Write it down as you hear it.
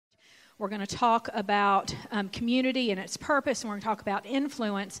We're going to talk about community and its purpose, and we're going to talk about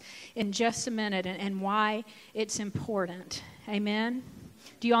influence in just a minute and why it's important. Amen?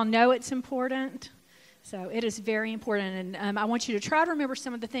 Do you all know it's important? So it is very important, and I want you to try to remember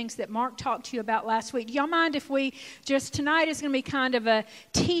some of the things that Mark talked to you about last week. Do y'all mind if we just, tonight is going to be kind of a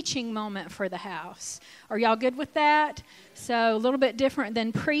teaching moment for the house. Are y'all good with that? So a little bit different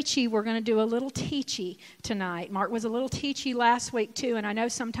than preachy, we're going to do a little teachy tonight. Mark was a little teachy last week too, and I know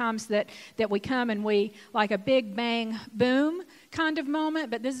sometimes that we come and we like a big bang boom kind of moment,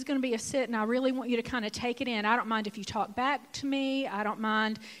 but this is going to be a sit, and I really want you to kind of take it in. I don't mind if you talk back to me. I don't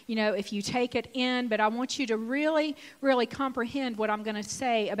mind, if you take it in, but I want you to really, really comprehend what I'm going to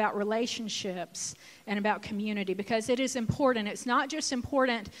say about relationships and about community, because it is important. It's not just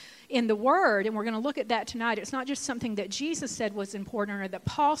important in the Word, and we're going to look at that tonight. It's not just something that Jesus said was important or that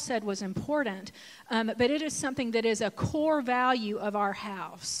Paul said was important, but it is something that is a core value of our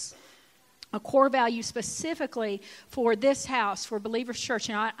house. A core value specifically for this house, for Believers Church.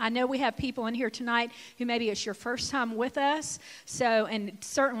 And I know we have people in here tonight who maybe it's your first time with us. So, and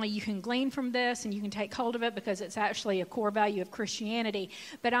certainly you can glean from this and you can take hold of it because it's actually a core value of Christianity.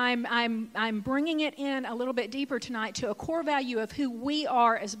 But I'm bringing it in a little bit deeper tonight to a core value of who we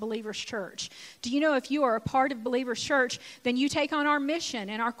are as Believers Church. Do you know if you are a part of Believers Church, then you take on our mission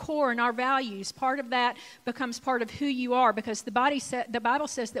and our core and our values. Part of that becomes part of who you are, because the Bible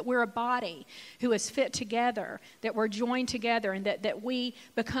says that we're a body who is fit together, that we're joined together, and that we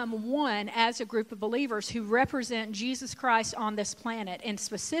become one as a group of believers who represent Jesus Christ on this planet. And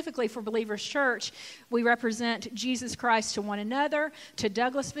specifically for Believers Church, we represent Jesus Christ to one another, to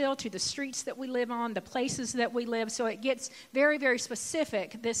Douglasville, to the streets that we live on, the places that we live. So it gets very, very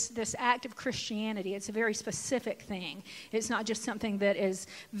specific, this act of Christianity. It's a very specific thing. It's not just something that is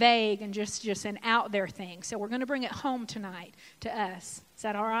vague and just an out there thing. So we're going to bring it home tonight to us. Is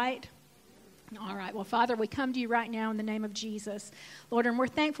that all right? All right. Well, Father, we come to you right now in the name of Jesus, Lord, and we're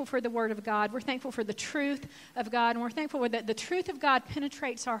thankful for the Word of God. We're thankful for the truth of God, and we're thankful that the truth of God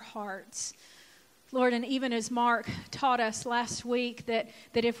penetrates our hearts. Lord, and even as Mark taught us last week, that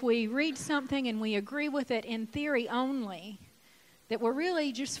if we read something and we agree with it in theory only, that we're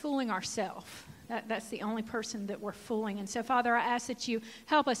really just fooling ourselves. That's the only person that we're fooling. And so, Father, I ask that you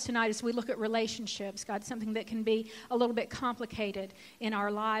help us tonight as we look at relationships, God, something that can be a little bit complicated in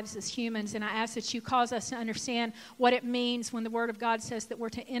our lives as humans. And I ask that you cause us to understand what it means when the Word of God says that we're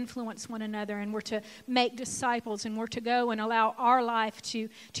to influence one another and we're to make disciples and we're to go and allow our life to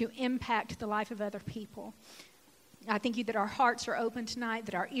impact the life of other people. I thank you that our hearts are open tonight,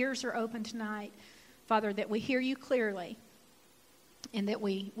 that our ears are open tonight, Father, that we hear you clearly, and that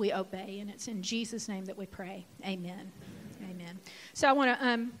we obey. And it's in Jesus' name that we pray. Amen. Amen. So I want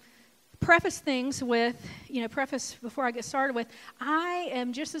to preface things with, before I get started with, I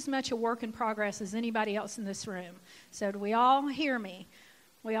am just as much a work in progress as anybody else in this room. So do we all hear me?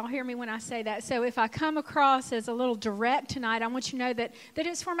 We all hear me when I say that. So if I come across as a little direct tonight, I want you to know that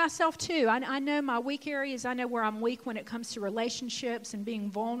it's for myself too. I know my weak areas. I know where I'm weak when it comes to relationships and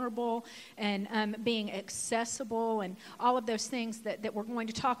being vulnerable and being accessible and all of those things that we're going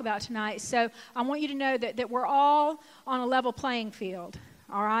to talk about tonight. So I want you to know that we're all on a level playing field.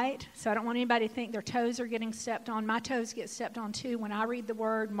 All right? So I don't want anybody to think their toes are getting stepped on. My toes get stepped on too when I read the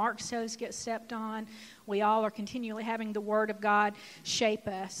Word. Mark's toes get stepped on. We all are continually having the Word of God shape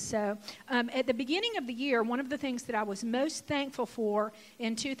us. So at the beginning of the year, one of the things that I was most thankful for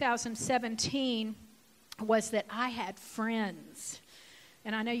in 2017 was that I had friends.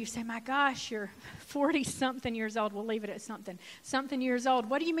 And I know you say, my gosh, you're 40-something years old. We'll leave it at something years old.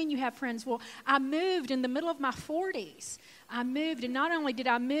 What do you mean you have friends? Well, I moved in the middle of my 40s. I moved, and not only did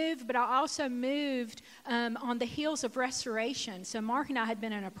I move, but I also moved on the heels of restoration. So Mark and I had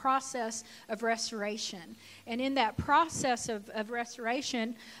been in a process of restoration. And in that process of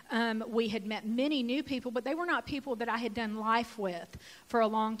restoration, we had met many new people, but they were not people that I had done life with for a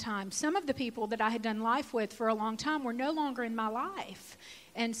long time. Some of the people that I had done life with for a long time were no longer in my life.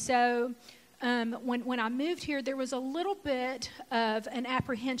 And so when I moved here, there was a little bit of an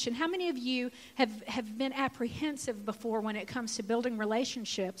apprehension. How many of you have been apprehensive before when it comes to building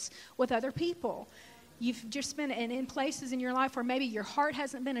relationships with other people? You've just been in places in your life where maybe your heart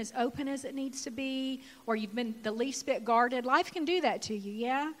hasn't been as open as it needs to be, or you've been the least bit guarded. Life can do that to you,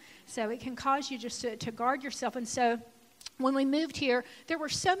 yeah? So it can cause you just to guard yourself. And so when we moved here, there were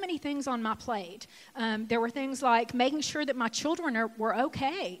so many things on my plate. There were things like making sure that my children were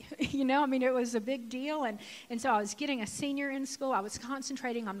okay. It was a big deal. And so I was getting a senior in school. I was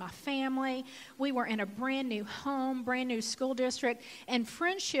concentrating on my family. We were in a brand new home, brand new school district. And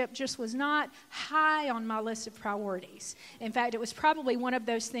friendship just was not high on my list of priorities. In fact, it was probably one of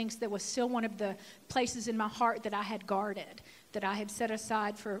those things that was still one of the places in my heart that I had guarded, that I had set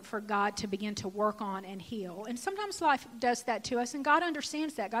aside for God to begin to work on and heal. And sometimes life does that to us, and God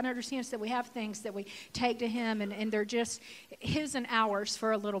understands that. God understands that we have things that we take to Him, and they're just His and ours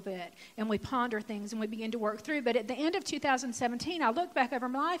for a little bit. And we ponder things, and we begin to work through. But at the end of 2017, I looked back over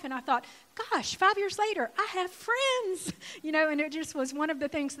my life, and I thought, gosh, 5 years later, I have friends. And it just was one of the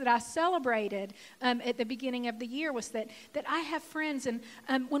things that I celebrated at the beginning of the year, was that I have friends. And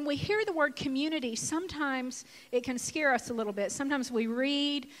when we hear the word community, sometimes it can scare us a little bit. Sometimes we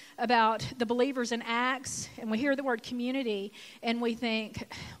read about the believers in Acts, and we hear the word community, and we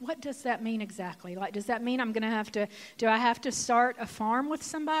think, what does that mean exactly? Like, does that mean do I have to start a farm with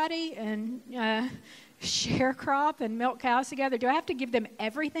somebody and sharecrop and milk cows together? Do I have to give them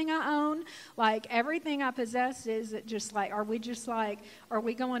everything I own? Like, everything I possess? Is it just like, are we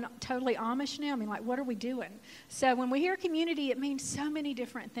going totally Amish now? What are we doing? So when we hear community, it means so many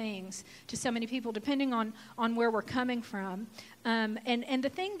different things to so many people, depending on where we're coming from. And the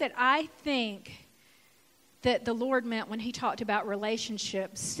thing that I think that the Lord meant when He talked about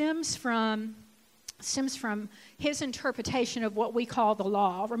relationships stems from His interpretation of what we call the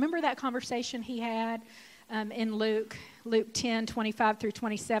law. Remember that conversation He had in Luke 10, 25 through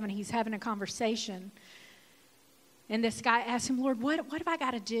 27. He's having a conversation. And this guy asked him, Lord, what have I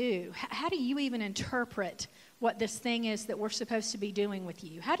got to do? How do you even interpret what this thing is that we're supposed to be doing with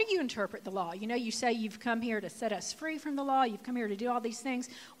you? How do you interpret the law? You say you've come here to set us free from the law. You've come here to do all these things.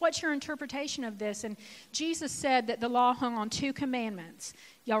 What's your interpretation of this? And Jesus said that the law hung on 2 commandments.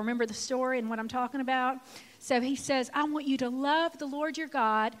 Y'all remember the story and what I'm talking about? So He says, I want you to love the Lord your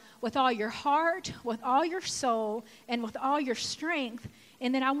God with all your heart, with all your soul, and with all your strength.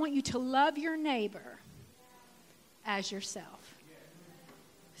 And then I want you to love your neighbor as yourself.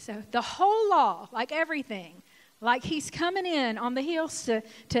 So the whole law, like everything, like He's coming in on the heels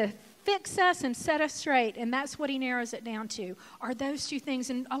to fix us and set us straight, and that's what He narrows it down to, are those 2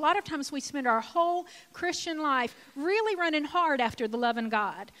 things. And a lot of times we spend our whole Christian life really running hard after the loving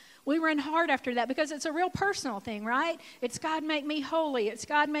God. We run hard after that because it's a real personal thing, right? It's God make me holy. It's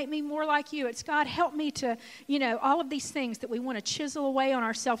God make me more like you. It's God help me to, all of these things that we want to chisel away on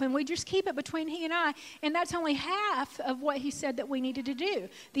ourselves. And we just keep it between He and I. And that's only half of what He said that we needed to do.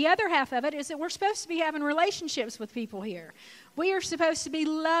 The other half of it is that we're supposed to be having relationships with people here. We are supposed to be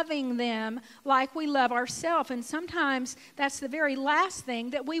loving them like we love ourselves. And sometimes that's the very last thing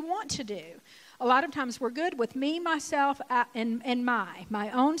that we want to do. A lot of times we're good with me, myself, and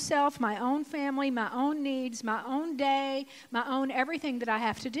my own self, my own family, my own needs, my own day, my own everything that I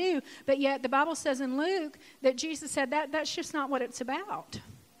have to do. But yet the Bible says in Luke that Jesus said that's just not what it's about.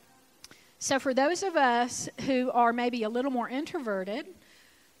 So for those of us who are maybe a little more introverted,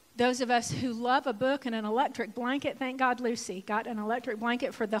 those of us who love a book and an electric blanket, thank God Lucy got an electric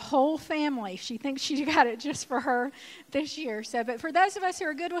blanket for the whole family. She thinks she got it just for her this year. But for those of us who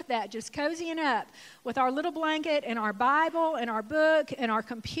are good with that, just cozying up with our little blanket and our Bible and our book and our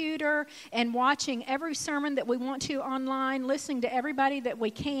computer and watching every sermon that we want to online, listening to everybody that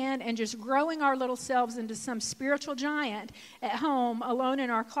we can, and just growing our little selves into some spiritual giant at home alone in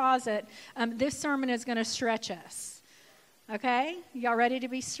our closet, this sermon is going to stretch us. Okay? Y'all ready to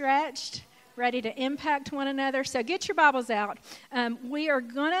be stretched? Ready to impact one another? So get your Bibles out. We are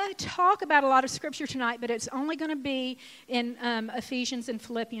going to talk about a lot of Scripture tonight, but it's only going to be in Ephesians and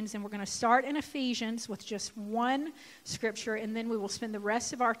Philippians. And we're going to start in Ephesians with just one Scripture, and then we will spend the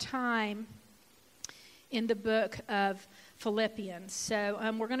rest of our time in the book of Philippians. So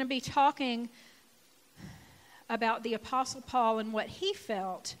we're going to be talking about the Apostle Paul and what he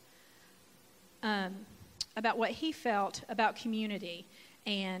felt about community,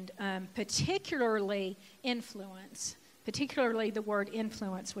 and particularly influence, particularly the word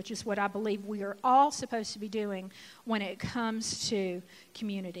influence, which is what I believe we are all supposed to be doing when it comes to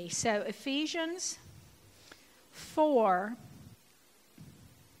community. So Ephesians 4,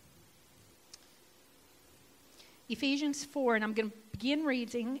 and I'm going to begin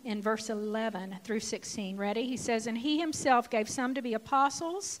reading in verse 11 through 16. Ready? He says, and He Himself gave some to be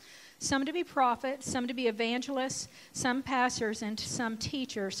apostles, some to be prophets, some to be evangelists, some pastors, and some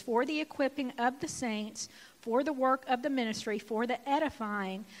teachers for the equipping of the saints, for the work of the ministry, for the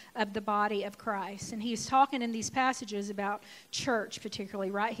edifying of the body of Christ. And he's talking in these passages about church,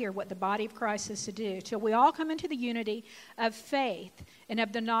 particularly right here, what the body of Christ is to do, till we all come into the unity of faith and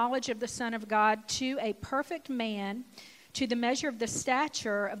of the knowledge of the Son of God, to a perfect man, to the measure of the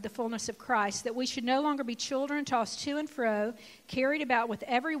stature of the fullness of Christ, that we should no longer be children tossed to and fro, carried about with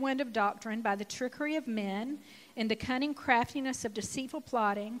every wind of doctrine by the trickery of men and the cunning craftiness of deceitful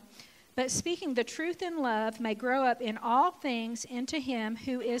plotting, but speaking the truth in love, may grow up in all things into him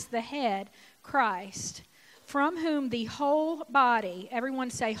who is the head, Christ, from whom the whole body, everyone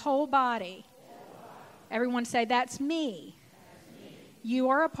say whole body. Everyone say, that's me. You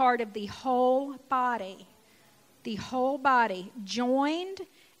are a part of the whole body. The whole body, joined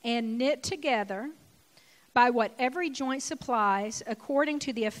and knit together by what every joint supplies, according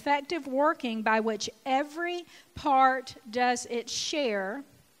to the effective working by which every part does its share,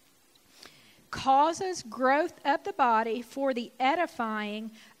 causes growth of the body for the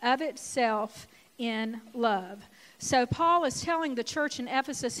edifying of itself in love. So Paul is telling the church in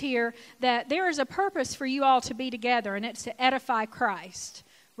Ephesus here that there is a purpose for you all to be together, and it's to edify Christ,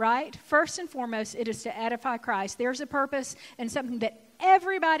 right? First and foremost, it is to edify Christ. There's a purpose and something that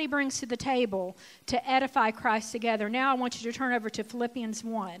everybody brings to the table to edify Christ together. Now I want you to turn over to Philippians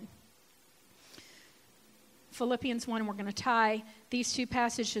 1. Philippians 1, we're going to tie these two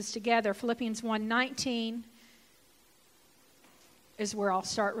passages together. Philippians 1:19 is where I'll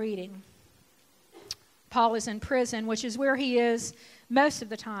start reading. Paul is in prison, which is where he is most of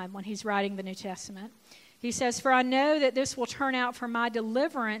the time when he's writing the New Testament. He says, "For I know that this will turn out for my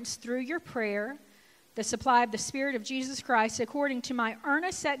deliverance through your prayer, the supply of the Spirit of Jesus Christ, according to my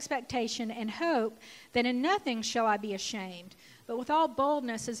earnest expectation and hope that in nothing shall I be ashamed. But with all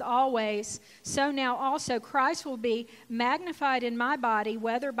boldness as always, so now also Christ will be magnified in my body,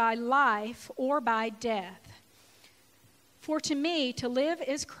 whether by life or by death. For to me, to live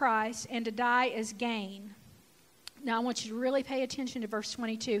is Christ, and to die is gain." Now, I want you to really pay attention to verse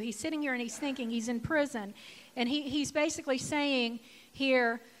 22. He's sitting here and he's thinking, he's in prison. And he's basically saying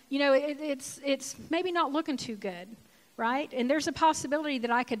here, you know, it's maybe not looking too good, right? And there's a possibility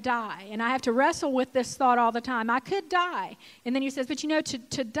that I could die. And I have to wrestle with this thought all the time. I could die. And then he says, but you know,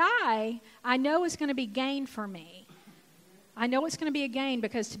 to die, I know is going to be gain for me. I know it's going to be a gain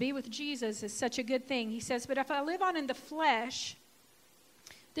because to be with Jesus is such a good thing. He says, but if I live on in the flesh,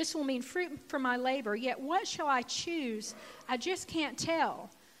 this will mean fruit for my labor. Yet what shall I choose? I just can't tell.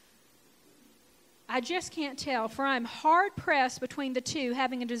 I just can't tell, for I am hard pressed between the two,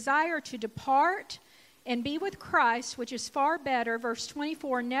 having a desire to depart and be with Christ, which is far better. Verse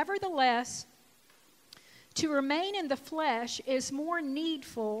 24, nevertheless, to remain in the flesh is more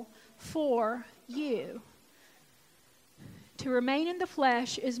needful for you. To remain in the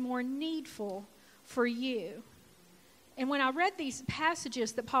flesh is more needful for you. And when I read these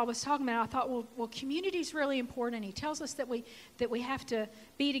passages that Paul was talking about, I thought, well, community is really important. He tells us that we have to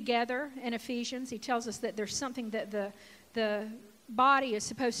be together in Ephesians. He tells us that there's something that the body is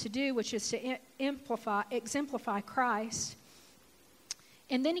supposed to do, which is to exemplify Christ.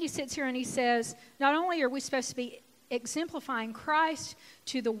 And then he sits here and he says, not only are we supposed to be exemplifying Christ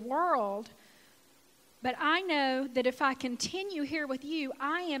to the world, but I know that if I continue here with you,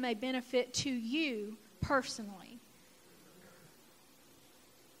 I am a benefit to you personally.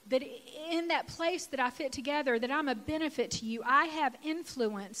 That in that place that I fit together, that I'm a benefit to you. I have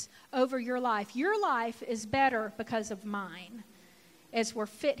influence over your life. Your life is better because of mine as we're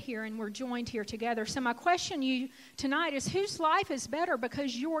fit here and we're joined here together. So my question to you tonight is, whose life is better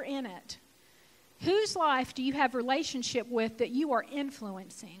because you're in it? Whose life do you have relationship with that you are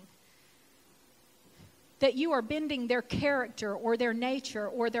influencing? That you are bending their character or their nature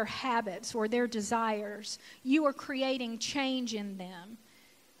or their habits or their desires. You are creating change in them.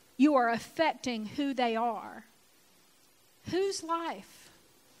 You are affecting who they are. Whose life?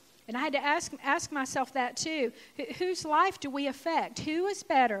 And I had to ask myself that too. Whose life do we affect? Who is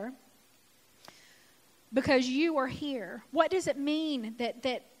better because you are here? What does it mean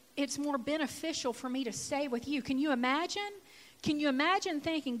that it's more beneficial for me to stay with you? Can you imagine? Can you imagine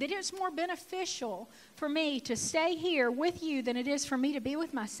thinking that it's more beneficial for me to stay here with you than it is for me to be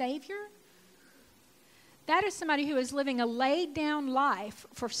with my Savior? That is somebody who is living a laid down life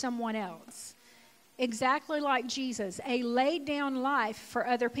for someone else. Exactly like Jesus, a laid down life for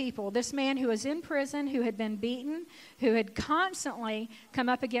other people. This man who was in prison, who had been beaten, who had constantly come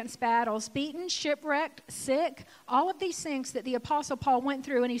up against battles, beaten, shipwrecked, sick, all of these things that the Apostle Paul went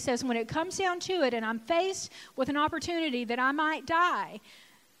through. And he says, when it comes down to it and I'm faced with an opportunity that I might die,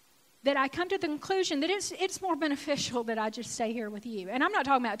 that I come to the conclusion that it's more beneficial that I just stay here with you. And I'm not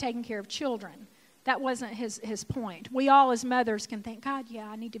talking about taking care of children. That wasn't his point. We all as mothers can think, God, yeah,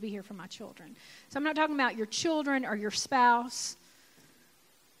 I need to be here for my children. So I'm not talking about your children or your spouse.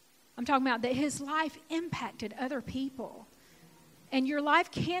 I'm talking about that his life impacted other people. And your life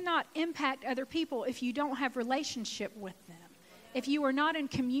cannot impact other people if you don't have relationship with them, if you are not in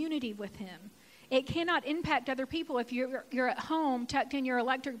community with him. It cannot impact other people if you're at home tucked in your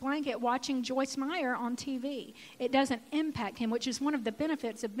electric blanket watching Joyce Meyer on TV. It doesn't impact him, which is one of the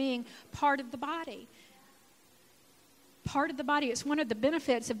benefits of being part of the body. Part of the body. It's one of the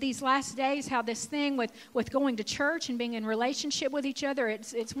benefits of these last days, how this thing with going to church and being in relationship with each other,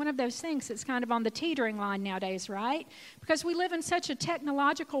 it's one of those things that's kind of on the teetering line nowadays, right? Because we live in such a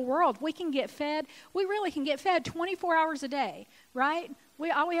technological world. We really can get fed 24 hours a day, right?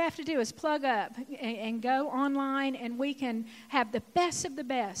 All we have to do is plug up and go online, and we can have the best of the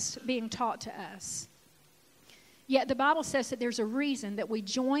best being taught to us. Yet the Bible says that there's a reason that we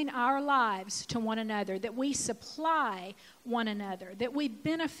join our lives to one another, that we supply one another, that we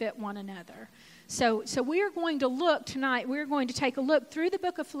benefit one another. So we are going to look tonight, we're going to take a look through the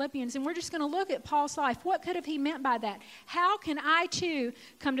book of Philippians, and we're just going to look at Paul's life. What could have he meant by that? How can I too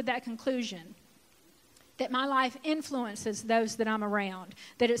come to that conclusion? That my life influences those that I'm around,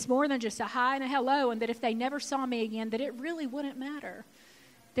 that it's more than just a hi and a hello, and that if they never saw me again, that it really wouldn't matter.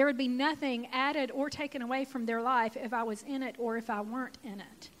 There would be nothing added or taken away from their life if I was in it or if I weren't in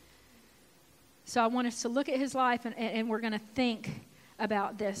it. So I want us to look at his life, and we're going to think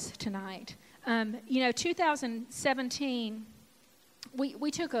about this tonight. 2017,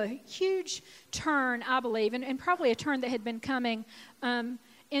 we took a huge turn, I believe, and probably a turn that had been coming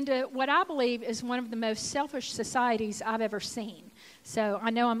into what I believe is one of the most selfish societies I've ever seen. So I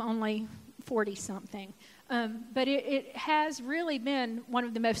know I'm only 40-something. But it has really been one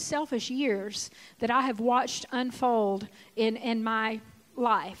of the most selfish years that I have watched unfold in my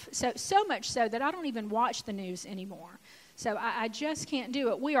life. So much so that I don't even watch the news anymore. So I just can't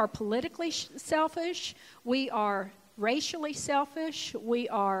do it. We are politically selfish. We are racially selfish. We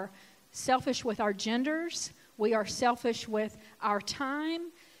are selfish with our genders. We are selfish with our time.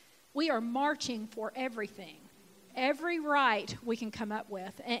 We are marching for everything, every right we can come up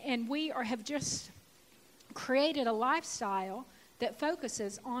with. And we have just created a lifestyle that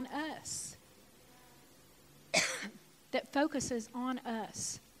focuses on us. That focuses on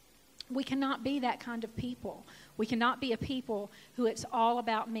us. We cannot be that kind of people. We cannot be a people who it's all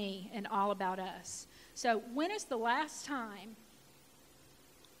about me and all about us. So when is the last time,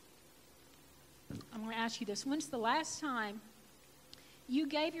 I'm going to ask you this, when's the last time you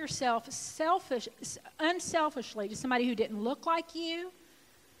gave yourself unselfishly to somebody who didn't look like you,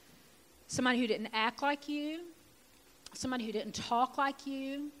 somebody who didn't act like you, somebody who didn't talk like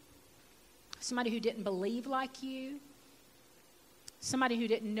you, somebody who didn't believe like you, somebody who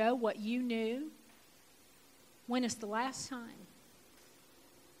didn't know what you knew? When is the last time?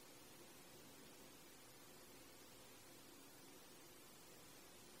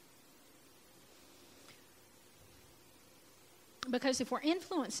 Because if we're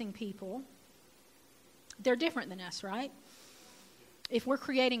influencing people, they're different than us, right? If we're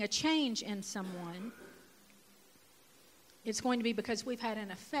creating a change in someone, it's going to be because we've had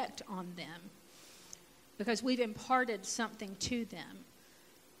an effect on them, because we've imparted something to them.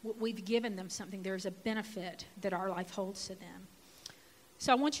 We've given them something. There's a benefit that our life holds to them.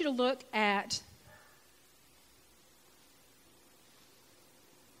 So I want you to look at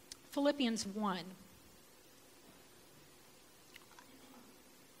Philippians 1.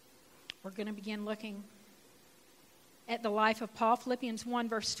 We're going to begin looking at the life of Paul. Philippians 1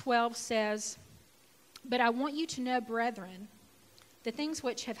 verse 12 says, "But I want you to know, brethren, the things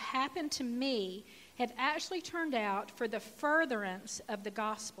which have happened to me have actually turned out for the furtherance of the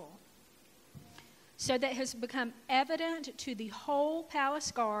gospel, so that it has become evident to the whole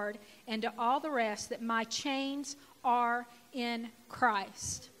palace guard and to all the rest that my chains are in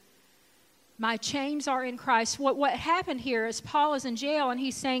Christ." My chains are in Christ. What happened here is Paul is in jail, and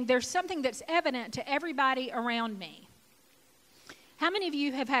he's saying there's something that's evident to everybody around me. How many of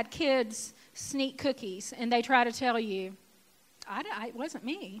you have had kids sneak cookies and they try to tell you, it wasn't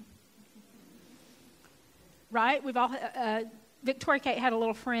me? Right? We've all, Victoria Kate had a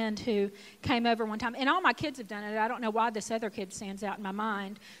little friend who came over one time, and all my kids have done it. I don't know why this other kid stands out in my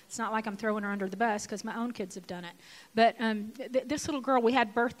mind. It's not like I'm throwing her under the bus because my own kids have done it. But this little girl, we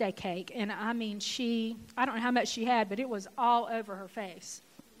had birthday cake, and I mean, I don't know how much she had, but it was all over her face.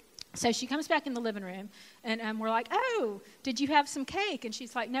 So she comes back in the living room, and we're like, "Oh, did you have some cake?" And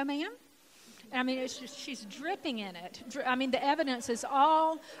she's like, "No, ma'am." I mean, it's just, she's dripping in it. I mean, the evidence is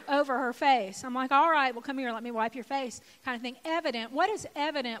all over her face. I'm like, all right, well, come here, let me wipe your face, kind of thing. Evident. What is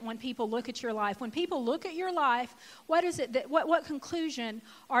evident when people look at your life? When people look at your life, what is it that, what conclusion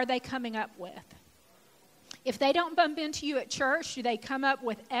are they coming up with? If they don't bump into you at church, do they come up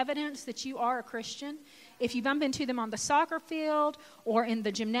with evidence that you are a Christian? If you bump into them on the soccer field or in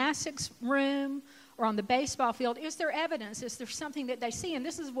the gymnastics room or on the baseball field, is there evidence? Is there something that they see? And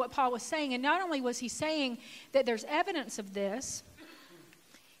this is what Paul was saying. And not only was he saying that there's evidence of this,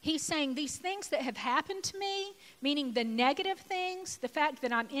 he's saying these things that have happened to me, meaning the negative things, the fact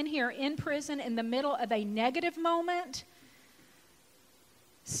that I'm in here in prison in the middle of a negative moment,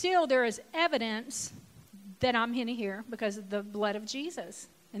 still there is evidence that I'm in here because of the blood of Jesus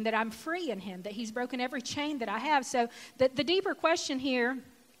and that I'm free in him, that he's broken every chain that I have. So the deeper question here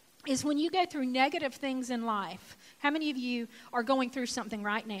is, when you go through negative things in life, how many of you are going through something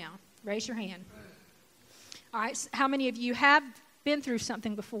right now? Raise your hand. All right, how many of you have been through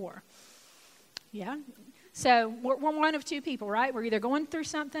something before? Yeah. So we're one of two people, right? We're either going through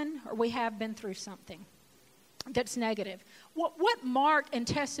something or we have been through something that's negative. What mark and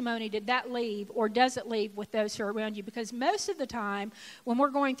testimony did that leave, or does it leave, with those who are around you? Because most of the time, when we're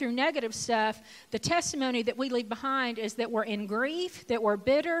going through negative stuff, the testimony that we leave behind is that we're in grief, that we're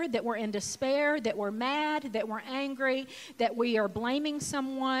bitter, that we're in despair, that we're mad, that we're angry, that we are blaming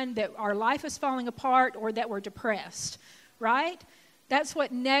someone, that our life is falling apart, or that we're depressed, right? That's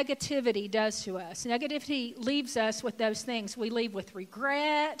what negativity does to us. Negativity leaves us with those things. We leave with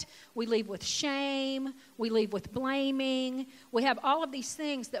regret. We leave with shame. We leave with blaming. We have all of these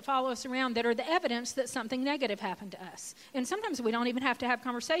things that follow us around that are the evidence that something negative happened to us. And sometimes we don't even have to have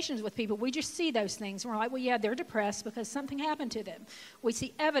conversations with people. We just see those things. And we're like, well, yeah, they're depressed because something happened to them. We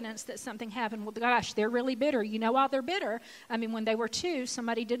see evidence that something happened. Well, gosh, they're really bitter. You know why they're bitter? I mean, when they were 2,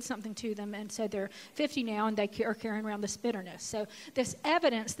 somebody did something to them, and so they're 50 now, and they are carrying around this bitterness. So this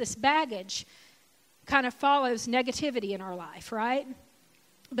evidence, this baggage, kind of follows negativity in our life, right?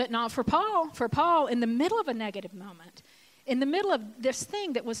 But not for Paul. For Paul, in the middle of a negative moment, in the middle of this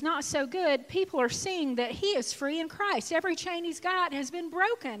thing that was not so good, people are seeing that he is free in Christ. Every chain he's got has been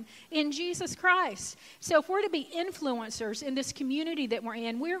broken in Jesus Christ. So if we're to be influencers in this community that we're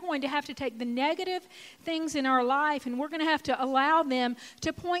in, we're going to have to take the negative things in our life, and we're going to have to allow them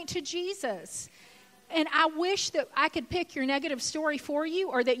to point to Jesus. And I wish that I could pick your negative story for you,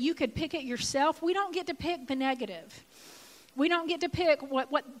 or that you could pick it yourself. We don't get to pick the negative. We don't get to pick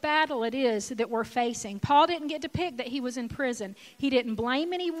what battle it is that we're facing. Paul didn't get to pick that he was in prison. He didn't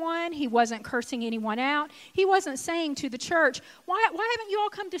blame anyone. He wasn't cursing anyone out. He wasn't saying to the church, why haven't you all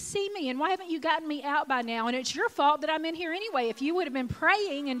come to see me, and why haven't you gotten me out by now? And it's your fault that I'm in here anyway. If you would have been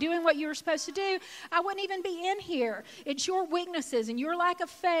praying and doing what you were supposed to do, I wouldn't even be in here. It's your weaknesses and your lack of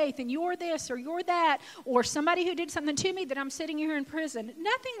faith and you're this or you're that, or somebody who did something to me that I'm sitting here in prison.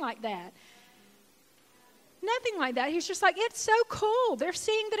 Nothing like that. Nothing like that. He's just like, it's so cool. They're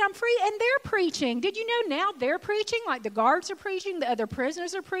seeing that I'm free, and they're preaching. Did you know now they're preaching? Like the guards are preaching, the other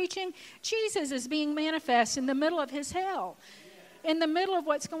prisoners are preaching. Jesus is being manifest in the middle of his hell, in the middle of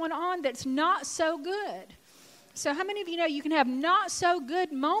what's going on that's not so good. So how many of you know you can have not so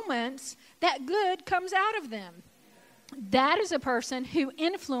good moments that good comes out of them? That is a person who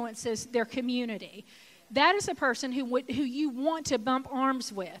influences their community. That is a person who you want to bump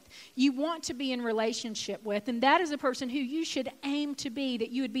arms with, you want to be in relationship with, and that is a person who you should aim to be,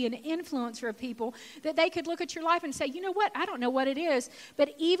 that you would be an influencer of people, that they could look at your life and say, you know what, I don't know what it is,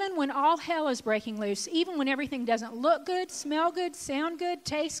 but even when all hell is breaking loose, even when everything doesn't look good, smell good, sound good,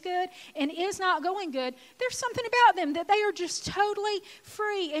 taste good, and is not going good, there's something about them that they are just totally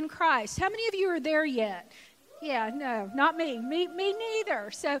free in Christ. How many of you are there yet? Yeah, no, not me. Me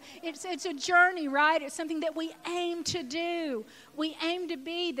neither. So it's a journey, right? It's something that we aim to do. We aim to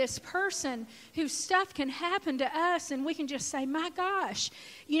be this person whose stuff can happen to us, and we can just say, my gosh,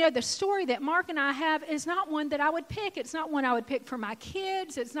 you know, the story that Mark and I have is not one that I would pick. It's not one I would pick for my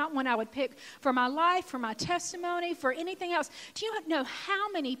kids. It's not one I would pick for my life, for my testimony, for anything else. Do you know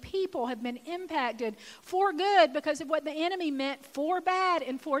how many people have been impacted for good because of what the enemy meant for bad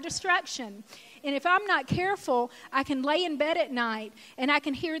and for destruction? And if I'm not careful, I can lay in bed at night and I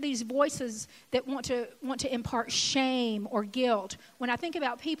can hear these voices that want to impart shame or guilt. When I think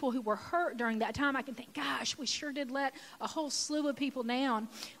about people who were hurt during that time, I can think, gosh, we sure did let a whole slew of people down.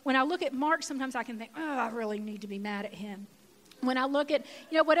 When I look at Mark, sometimes I can think, oh, I really need to be mad at him. When I look at,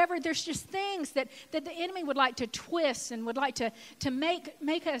 you know, whatever, there's just things that the enemy would like to twist and would like to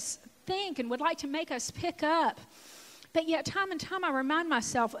make us think and would like to make us pick up. But yet, time and time, I remind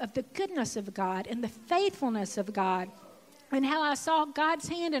myself of the goodness of God and the faithfulness of God. And how I saw God's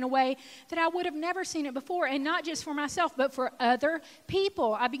hand in a way that I would have never seen it before. And not just for myself, but for other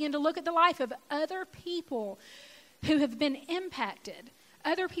people. I began to look at the life of other people who have been impacted.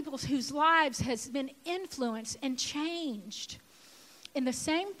 Other people whose lives has been influenced and changed. And the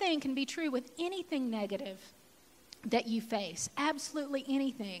same thing can be true with anything negative that you face. Absolutely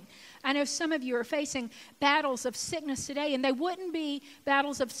anything. I know some of you are facing battles of sickness today, and they wouldn't be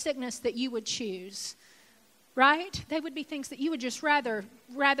battles of sickness that you would choose. Right? They would be things that you would just rather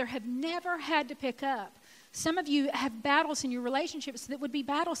have never had to pick up. Some of you have battles in your relationships that would be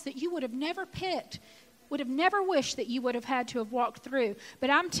battles that you would have never picked, would have never wished that you would have had to have walked through. But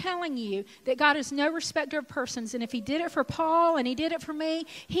I'm telling you that God is no respecter of persons. And if he did it for Paul and he did it for me,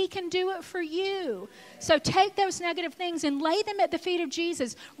 he can do it for you. So take those negative things and lay them at the feet of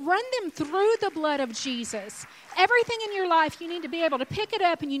Jesus. Run them through the blood of Jesus. Everything in your life, you need to be able to pick it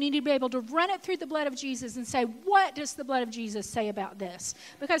up and you need to be able to run it through the blood of Jesus and say, what does the blood of Jesus say about this?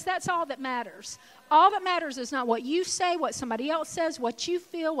 Because that's all that matters. All that matters is not what you say, what somebody else says, what you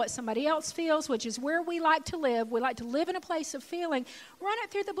feel, what somebody else feels, which is where we like to live. We like to live in a place of feeling. Run it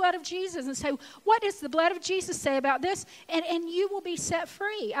through the blood of Jesus and say, what does the blood of Jesus say about this? And you will be set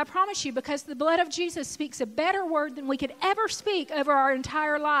free. I promise you, because the blood of Jesus speaks a better word than we could ever speak over our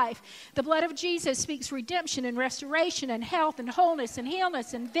entire life. The blood of Jesus speaks redemption and restoration and health and wholeness and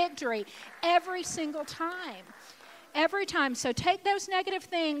healness and victory every single time. Every time. So take those negative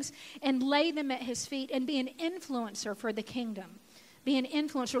things and lay them at his feet and be an influencer for the kingdom. Be an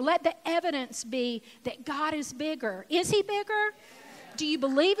influencer. Let the evidence be that God is bigger. Is he bigger? Do you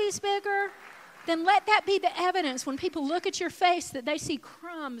believe he's bigger? Then let that be the evidence when people look at your face that they see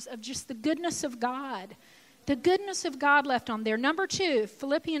crumbs of just the goodness of God. The goodness of God left on there. Number 2,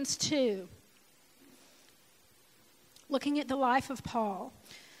 Philippians 2. Looking at the life of Paul.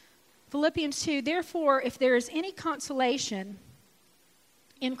 Philippians 2, therefore, if there is any consolation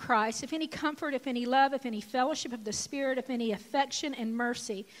in Christ, if any comfort, if any love, if any fellowship of the Spirit, if any affection and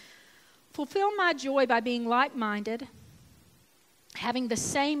mercy, fulfill my joy by being like-minded, having the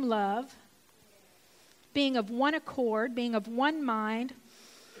same love, being of one accord, being of one mind.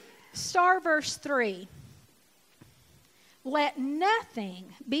 Star verse 3. Let nothing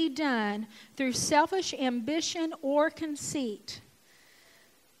be done through selfish ambition or conceit.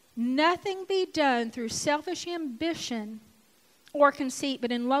 Nothing be done through selfish ambition or conceit, but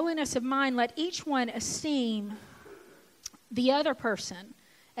in lowliness of mind, let each one esteem the other person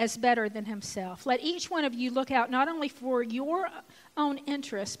as better than himself. Let each one of you look out not only for your own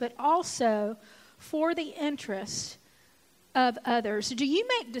interests, but also for the interests of others. Do you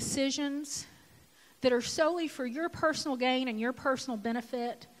make decisions that are solely for your personal gain and your personal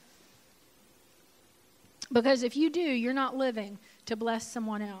benefit? Because if you do, you're not living to bless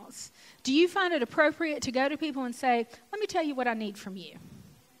someone else. Do you find it appropriate to go to people and say, let me tell you what I need from you?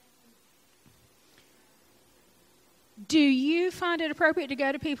 Do you find it appropriate to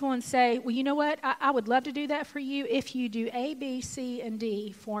go to people and say, well, you know what? I would love to do that for you if you do A, B, C, and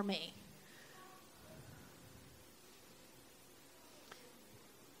D for me.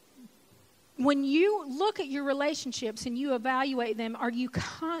 When you look at your relationships and you evaluate them, are you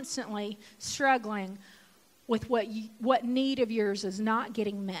constantly struggling with what need of yours is not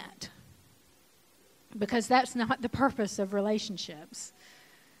getting met? Because that's not the purpose of relationships.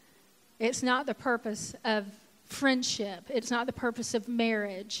 It's not the purpose of friendship. It's not the purpose of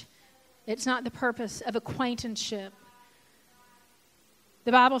marriage. It's not the purpose of acquaintanceship.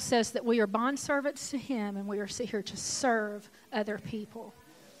 The Bible says that we are bondservants to him and we are here to serve other people.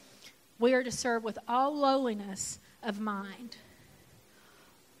 We are to serve with all lowliness of mind.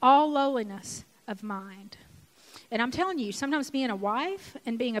 All lowliness of mind. And I'm telling you, sometimes being a wife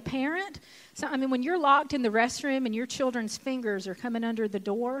and being a parent, when you're locked in the restroom and your children's fingers are coming under the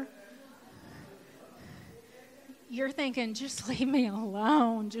door, you're thinking, just leave me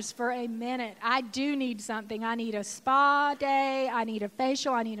alone just for a minute. I do need something. I need a spa day. I need a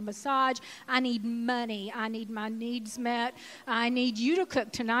facial. I need a massage. I need money. I need my needs met. I need you to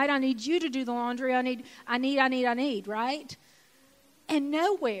cook tonight. I need you to do the laundry. I need, right? And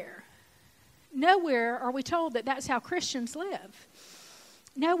nowhere are we told that that's how Christians live.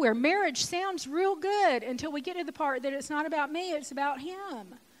 Nowhere. Marriage sounds real good until we get to the part that it's not about me, it's about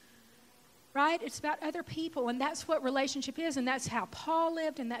him. Right? It's about other people, and that's what relationship is, and that's how Paul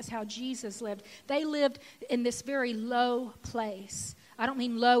lived, and that's how Jesus lived. They lived in this very low place. I don't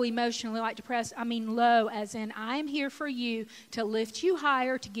mean low emotionally like depressed. I mean low as in I am here for you to lift you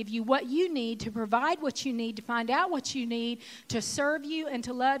higher, to give you what you need, to provide what you need, to find out what you need, to serve you and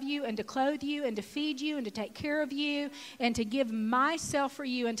to love you and to clothe you and to feed you and to take care of you and to give myself for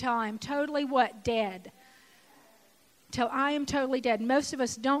you until I am totally what? Dead. till I am totally dead. Most of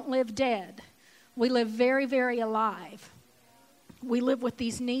us don't live dead. We live very, very alive. We live with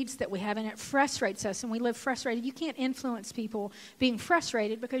these needs that we have, and it frustrates us, and we live frustrated. You can't influence people being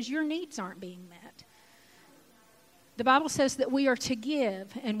frustrated because your needs aren't being met. The Bible says that we are to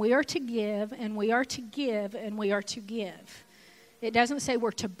give, and we are to give, and we are to give, and we are to give. It doesn't say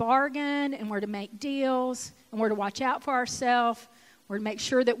we're to bargain, and we're to make deals, and we're to watch out for ourselves. We're to make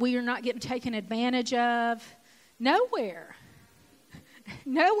sure that we are not getting taken advantage of. Nowhere.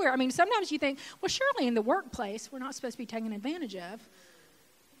 Nowhere. I mean, sometimes you think, well, surely in the workplace we're not supposed to be taken advantage of.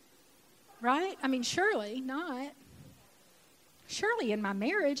 Right? I mean, surely not. Surely in my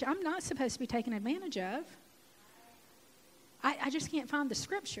marriage I'm not supposed to be taken advantage of. I just can't find the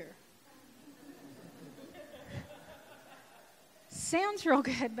scripture. Sounds real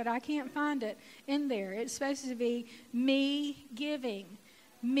good, but I can't find it in there. It's supposed to be me giving,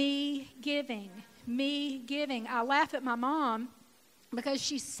 me giving, me giving. I laugh at my mom because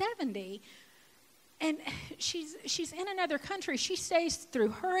she's 70 and she's in another country. She stays through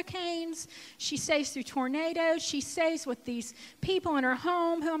hurricanes. She stays through tornadoes. She stays with these people in her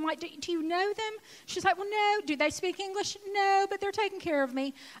home who I'm like, do you know them? She's like, well, no. Do they speak English? No, but they're taking care of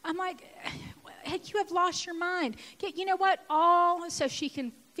me. I'm like, you have lost your mind. You know what? All so she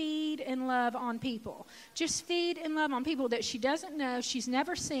can feed and love on people. Just feed and love on people that she doesn't know, she's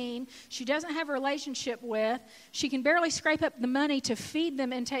never seen, she doesn't have a relationship with. She can barely scrape up the money to feed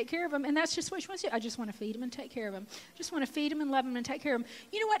them and take care of them, and that's just what she wants to do. I just want to feed them and take care of them. I just want to feed them and love them and take care of them.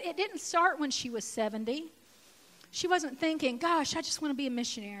 You know what? It didn't start when she was 70. She wasn't thinking, gosh, I just want to be a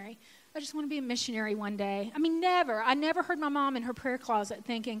missionary. I just want to be a missionary one day. I mean, never. I never heard my mom in her prayer closet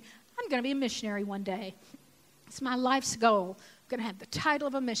thinking, I'm going to be a missionary one day. It's my life's goal. I'm going to have the title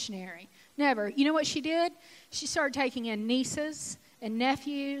of a missionary. Never. You know what she did? She started taking in nieces and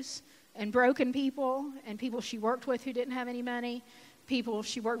nephews and broken people and people she worked with who didn't have any money, people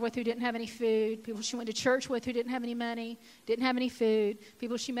she worked with who didn't have any food, people she went to church with who didn't have any money, didn't have any food,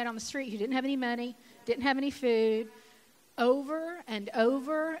 people she met on the street who didn't have any money, didn't have any food, over and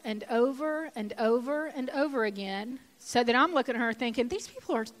over and over and over and over again, so that I'm looking at her thinking, these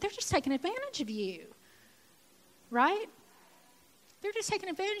people they're just taking advantage of you. Right? They're just taking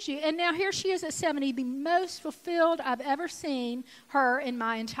advantage of you. And now here she is at 70, the most fulfilled I've ever seen her in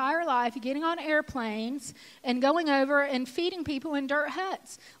my entire life, getting on airplanes and going over and feeding people in dirt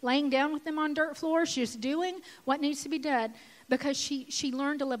huts, laying down with them on dirt floors, just doing what needs to be done because she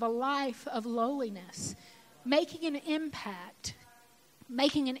learned to live a life of lowliness, making an impact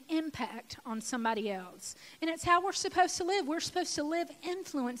on somebody else. And it's how we're supposed to live. We're supposed to live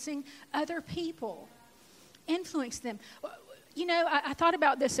influencing other people. Influence them. You know, I thought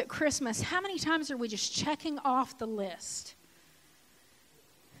about this at Christmas. How many times are we just checking off the list?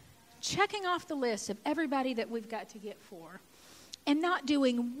 Checking off the list of everybody that we've got to get for. And not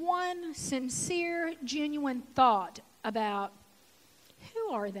doing one sincere, genuine thought about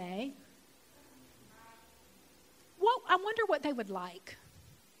who are they? Well, I wonder what they would like.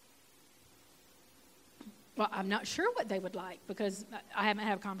 Well, I'm not sure what they would like because I haven't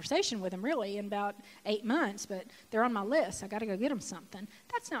had a conversation with them really in about 8 months, but they're on my list. I got to go get them something.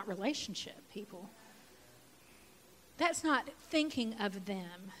 That's not relationship, people. That's not thinking of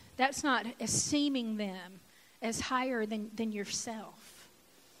them. That's not esteeming them as higher than yourself.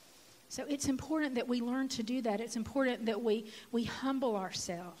 So it's important that we learn to do that. It's important that we humble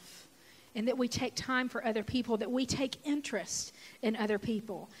ourselves and that we take time for other people, that we take interest in other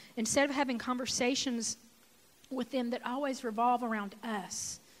people. Instead of having conversations with them that always revolve around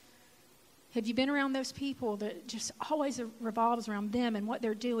us. Have you been around those people that just always revolves around them and what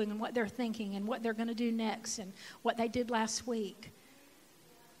they're doing and what they're thinking and what they're going to do next and what they did last week?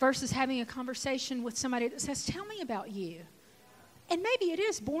 Versus having a conversation with somebody that says, tell me about you. And maybe it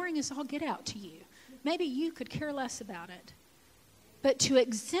is boring as all get out to you. Maybe you could care less about it. But to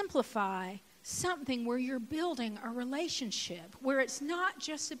exemplify something where you're building a relationship, where it's not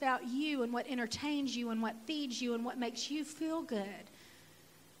just about you and what entertains you and what feeds you and what makes you feel good,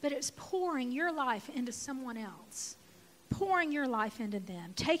 but it's pouring your life into someone else, pouring your life into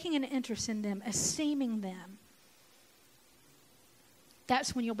them, taking an interest in them, esteeming them.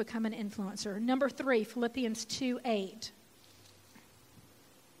 That's when you'll become an influencer. Number 3, Philippians 2:8.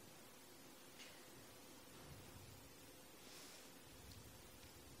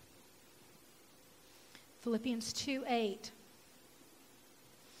 Philippians 2:8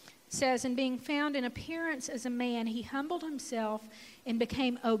 says, and being found in appearance as a man, he humbled himself and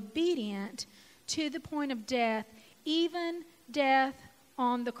became obedient to the point of death, even death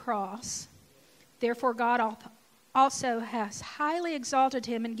on the cross. Therefore God also has highly exalted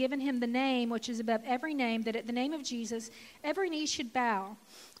him and given him the name which is above every name, that at the name of Jesus every knee should bow,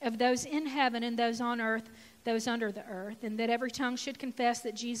 of those in heaven and those on earth, those under the earth, and that every tongue should confess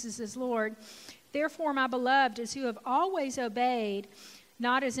that Jesus is Lord. Therefore, my beloved, as you have always obeyed,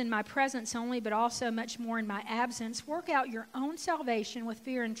 not as in my presence only, but also much more in my absence, work out your own salvation with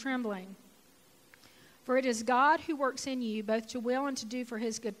fear and trembling. For it is God who works in you, both to will and to do for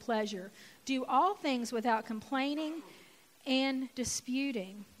his good pleasure. Do all things without complaining and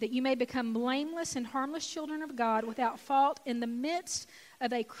disputing, that you may become blameless and harmless children of God, without fault in the midst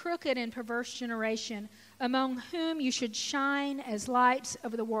of a crooked and perverse generation, among whom you should shine as lights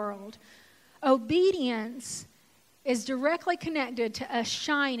of the world. Obedience is directly connected to us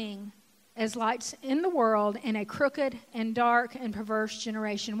shining as lights in the world in a crooked and dark and perverse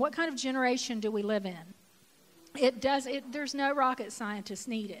generation. What kind of generation do we live in? There's no rocket scientist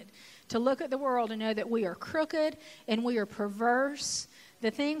needed to look at the world and know that we are crooked and we are perverse.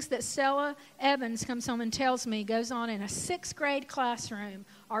 The things that Stella Evans comes home and tells me goes on in a 6th grade classroom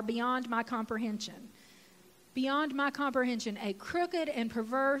are beyond my comprehension. Beyond my comprehension, a crooked and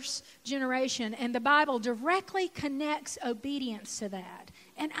perverse generation. And the Bible directly connects obedience to that.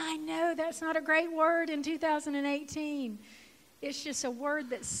 And I know that's not a great word in 2018. It's just a word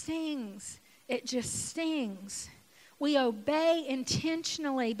that stings. It just stings. We obey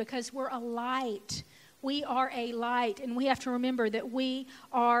intentionally because we're a light. We are a light, and we have to remember that we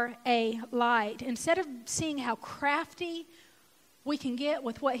are a light. Instead of seeing how crafty we can get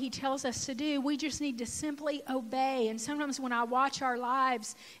with what he tells us to do, we just need to simply obey. And sometimes when I watch our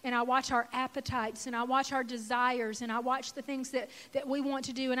lives and I watch our appetites and I watch our desires and I watch the things that we want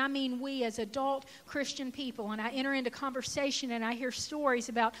to do, and I mean we as adult Christian people, and I enter into conversation and I hear stories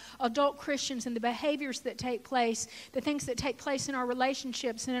about adult Christians and the behaviors that take place, the things that take place in our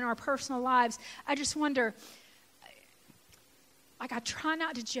relationships and in our personal lives, I just wonder, I try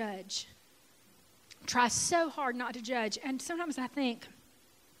not to judge. Try so hard not to judge. And sometimes I think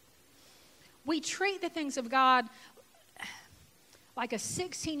we treat the things of God like a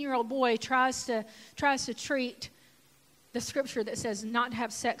 16-year-old boy tries to treat the scripture that says not to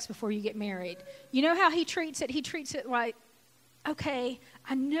have sex before you get married. You know how he treats it? He treats it like, okay,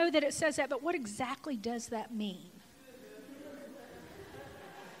 I know that it says that, but what exactly does that mean?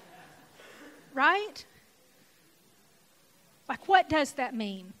 Right? Like, what does that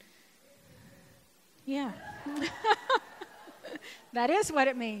mean? Yeah. That is what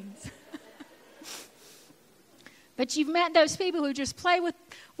it means. But you've met those people who just play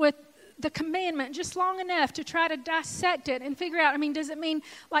with the commandment just long enough to try to dissect it and figure out, does it mean,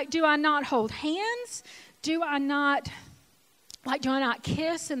 do I not hold hands? Do I not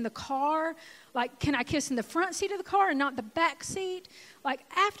kiss in the car? Can I kiss in the front seat of the car and not the back seat?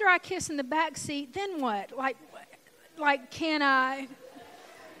 After I kiss in the back seat, then what? Can I?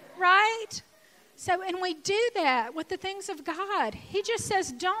 Right? So, and we do that with the things of God. He just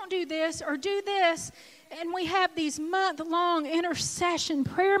says, don't do this or do this. And we have these month-long intercession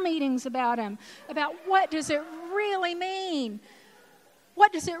prayer meetings about him, about what does it really mean?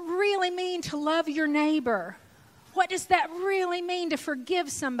 What does it really mean to love your neighbor? What does that really mean to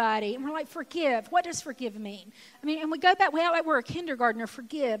forgive somebody? And we're like, forgive. What does forgive mean? And we go back, we act like we're a kindergartner,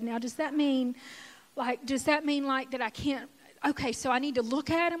 forgive. Now, does that mean that I can't, okay, so I need to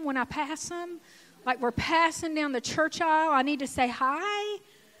look at him when I pass him? We're passing down the church aisle, I need to say hi?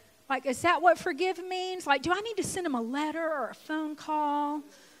 Is that what forgive means? Do I need to send him a letter or a phone call?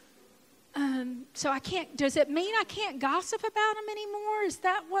 So I can't, does it mean I can't gossip about him anymore? Is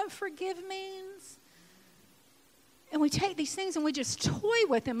that what forgive means? And we take these things and we just toy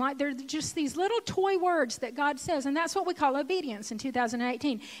with them they're just these little toy words that God says. And that's what we call obedience in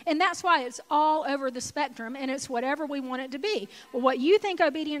 2018. And that's why it's all over the spectrum and it's whatever we want it to be. Well, what you think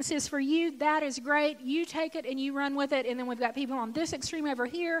obedience is for you, that is great. You take it and you run with it. And then we've got people on this extreme over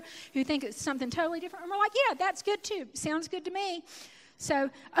here who think it's something totally different. And we're like, yeah, that's good too. Sounds good to me. So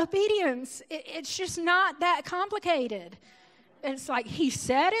obedience, it's just not that complicated. It's he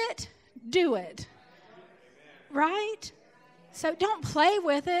said it, do it. Right? So don't play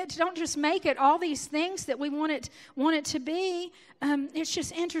with it. Don't just make it all these things that we want it to be. It's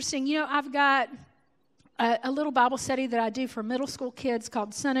just interesting. I've got a little Bible study that I do for middle school kids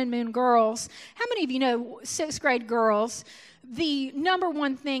called Sun and Moon Girls. How many of you know 6th grade girls, the number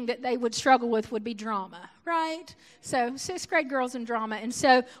one thing that they would struggle with would be drama, right? So 6th grade girls and drama. And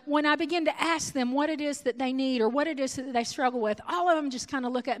so when I begin to ask them what it is that they need or what it is that they struggle with, all of them just kind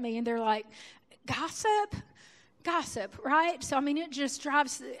of look at me and they're like, gossip, right? So, it just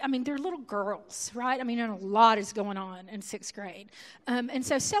drives, they're little girls, right? And a lot is going on in 6th grade. And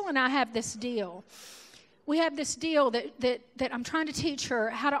so Stella and I have this deal. we have this deal that I'm trying to teach her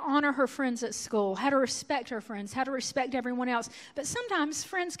how to honor her friends at school, how to respect her friends, how to respect everyone else. But sometimes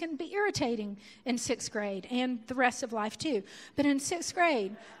friends can be irritating in 6th grade and the rest of life too. But in 6th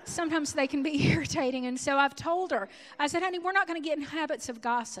grade, sometimes they can be irritating. And so I've told her, I said, honey, we're not going to get in habits of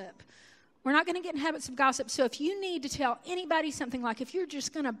gossip. We're not going to get in habits of gossip. So if you need to tell anybody something, like if you're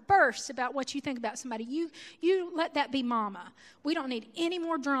just going to burst about what you think about somebody, you let that be mama. We don't need any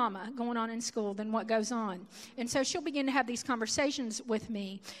more drama going on in school than what goes on. And so she'll begin to have these conversations with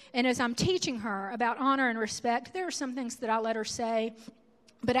me. And as I'm teaching her about honor and respect, there are some things that I let her say.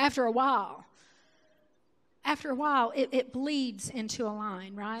 But after a while, it bleeds into a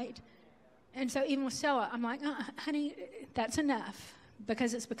line, right? And so even with Stella, I'm like, honey, that's enough.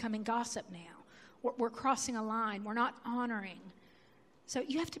 Because it's becoming gossip now. We're crossing a line. We're not honoring. So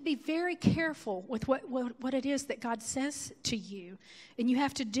you have to be very careful with what it is that God says to you. And you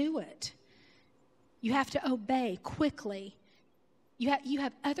have to do it. You have to obey quickly. You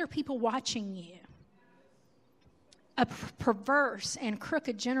have other people watching you. A perverse and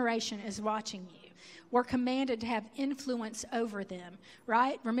crooked generation is watching you. We're commanded to have influence over them,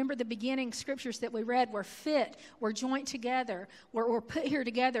 right? Remember the beginning scriptures that we read were fit, we're joined together, we're put here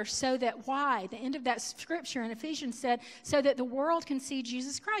together so that why? The end of that scripture in Ephesians said, so that the world can see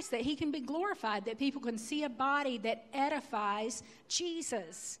Jesus Christ, that he can be glorified, that people can see a body that edifies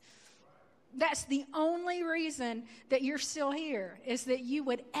Jesus. That's the only reason that you're still here, is that you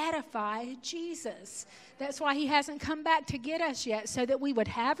would edify Jesus. That's why he hasn't come back to get us yet, so that we would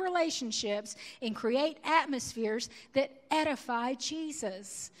have relationships and create atmospheres that edify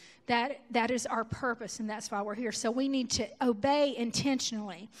Jesus. That is our purpose, and that's why we're here. So we need to obey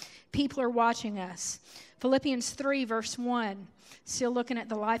intentionally. People are watching us. Philippians 3, verse 1, still looking at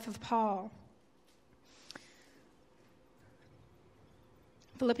the life of Paul.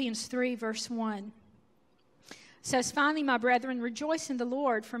 Philippians 3, verse 1 says, finally, my brethren, rejoice in the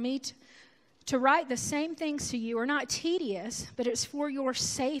Lord. For me to write the same things to you are not tedious, but it's for your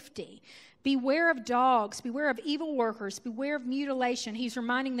safety. Beware of dogs, beware of evil workers, beware of mutilation. He's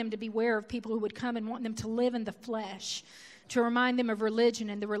reminding them to beware of people who would come and want them to live in the flesh, to remind them of religion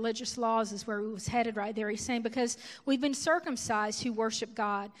and the religious laws is where he was headed right there. He's saying, because we've been circumcised who worship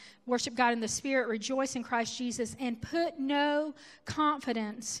God in the Spirit, rejoice in Christ Jesus, and put no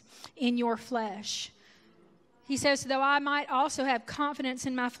confidence in your flesh. He says, though I might also have confidence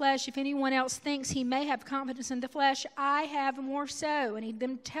in my flesh, if anyone else thinks he may have confidence in the flesh, I have more so. And he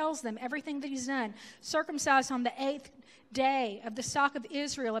then tells them everything that he's done. Circumcised on the 8th day, of the stock of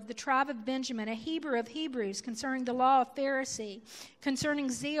Israel, of the tribe of Benjamin, a Hebrew of Hebrews, concerning the law of Pharisee, concerning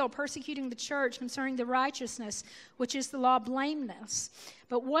zeal, persecuting the church, concerning the righteousness, which is the law, blameless.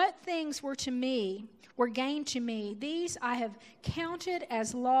 But what things were gained to me, these I have counted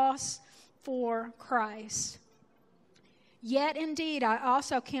as loss for Christ. Yet indeed I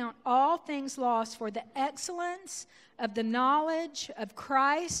also count all things lost for the excellence of the knowledge of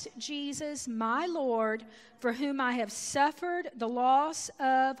Christ Jesus my Lord, for whom I have suffered the loss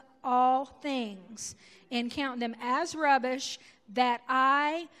of all things, and count them as rubbish, that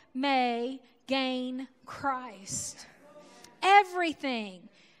I may gain Christ. Everything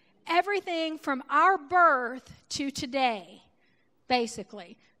from our birth to today,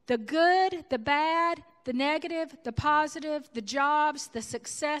 basically. The good, the bad, the negative, the positive, the jobs, the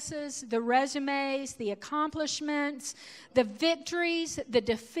successes, the resumes, the accomplishments, the victories, the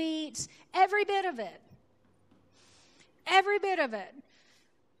defeats, every bit of it. Every bit of it.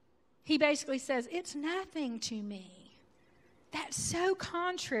 He basically says, it's nothing to me. That's so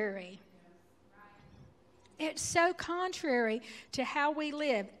contrary. It's so contrary to how we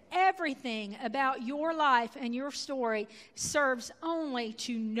live. Everything about your life and your story serves only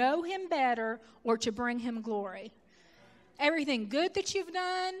to know him better or to bring him glory. Everything good that you've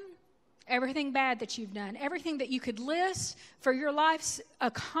done, everything bad that you've done, everything that you could list for your life's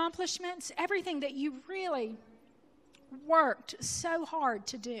accomplishments, everything that you really worked so hard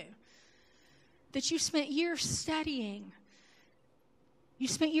to do, that you spent years studying, you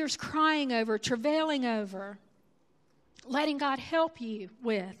spent years crying over, travailing over, letting God help you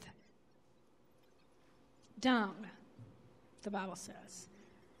with. Dung, the Bible says.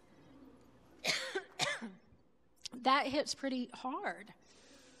 That hits pretty hard.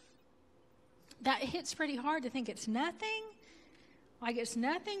 That hits pretty hard to think it's nothing. Like it's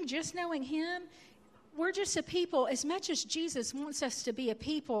nothing, just knowing him. We're just a people, as much as Jesus wants us to be a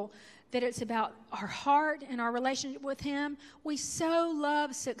people, that it's about our heart and our relationship with him. We so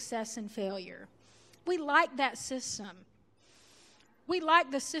love success and failure. We like that system. We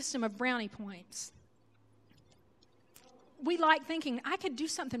like the system of brownie points. We like thinking, I could do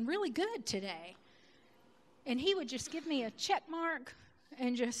something really good today. And he would just give me a check mark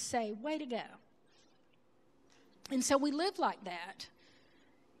and just say, way to go. And so we live like that.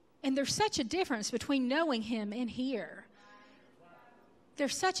 And there's such a difference between knowing him and here.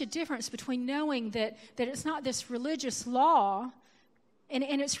 There's such a difference between knowing that it's not this religious law, and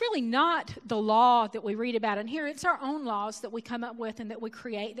it's really not the law that we read about in here. It's our own laws that we come up with and that we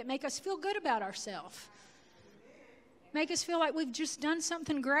create that make us feel good about ourselves. Make us feel like we've just done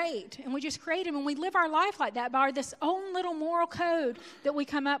something great, and we just create them, and we live our life like that by this own little moral code that we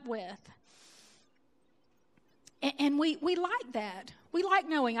come up with. And we like that. We like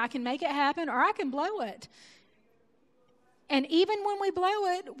knowing I can make it happen or I can blow it. And even when we blow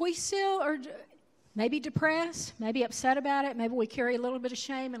it, we still are maybe depressed, maybe upset about it. Maybe we carry a little bit of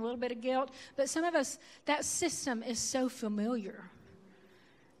shame and a little bit of guilt. But some of us, that system is so familiar.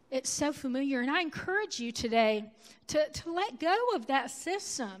 It's so familiar. And I encourage you today to let go of that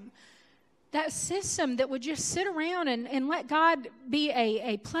system. That system that would just sit around and let God be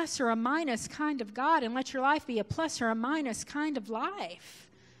a plus or a minus kind of God, and let your life be a plus or a minus kind of life.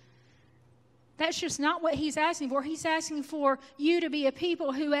 That's just not what he's asking for. He's asking for you to be a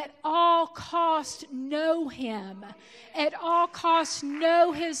people who at all costs know him. At all costs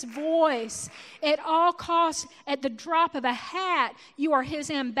know his voice. At all costs, at the drop of a hat, you are his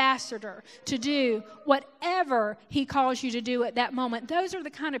ambassador to do whatever he calls you to do at that moment. Those are the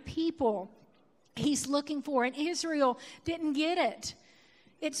kind of people he's looking for, and Israel didn't get it.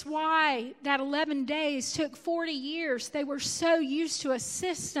 It's why that 11 days took 40 years. They were so used to a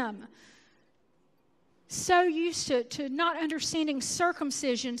system, so used to not understanding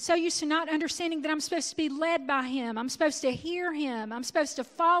circumcision, so used to not understanding that I'm supposed to be led by him. I'm supposed to hear him. I'm supposed to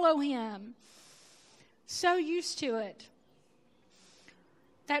follow him. So used to it.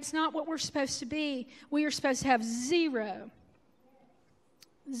 That's not what we're supposed to be. We are supposed to have zero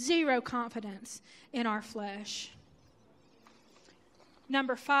confidence in our flesh.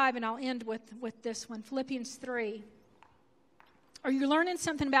 Number 5, and I'll end with this one, Philippians 3. Are you learning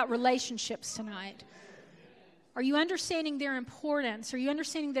something about relationships tonight? Are you understanding their importance? Are you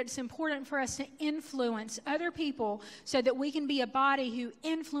understanding that it's important for us to influence other people so that we can be a body who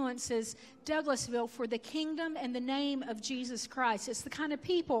influences Douglasville for the kingdom and the name of Jesus Christ? It's the kind of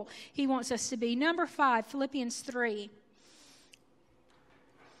people he wants us to be. Number 5, Philippians 3.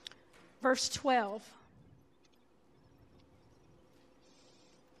 Verse 12.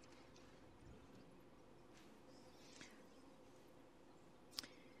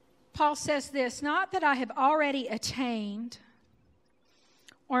 Paul says this, not that I have already attained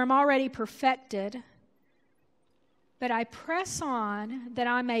or am already perfected, but I press on that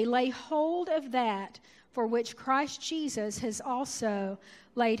I may lay hold of that for which Christ Jesus has also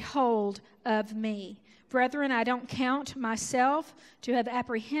laid hold of me. Brethren, I don't count myself to have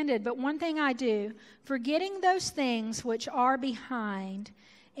apprehended, but one thing I do, forgetting those things which are behind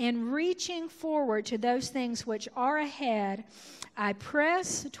and reaching forward to those things which are ahead, I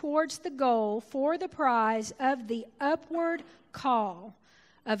press towards the goal for the prize of the upward call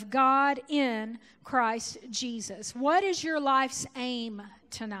of God in Christ Jesus. What is your life's aim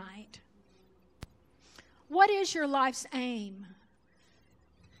tonight? What is your life's aim?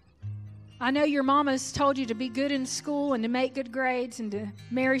 I know your mama's told you to be good in school and to make good grades and to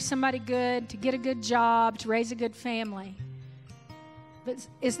marry somebody good, to get a good job, to raise a good family. But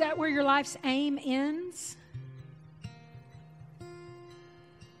is that where your life's aim ends?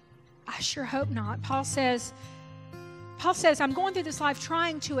 I sure hope not. Paul says, I'm going through this life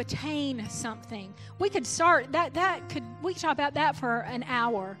trying to attain something. We could start, we could talk about that for an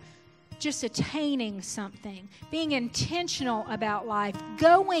hour. Just attaining something, being intentional about life,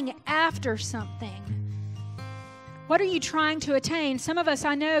 going after something. What are you trying to attain? Some of us,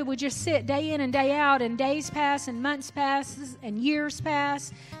 I know, we just sit day in and day out, and days pass and months pass and years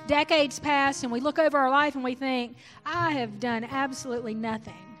pass, decades pass, and we look over our life and we think, I have done absolutely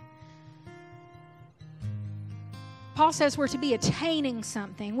nothing. Paul says we're to be attaining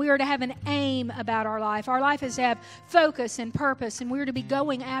something. We are to have an aim about our life. Our life is to have focus and purpose, and we're to be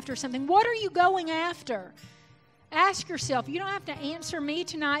going after something. What are you going after? Ask yourself. You don't have to answer me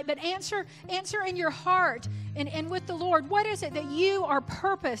tonight, but answer in your heart and with the Lord. What is it that you are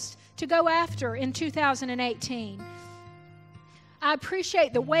purposed to go after in 2018? I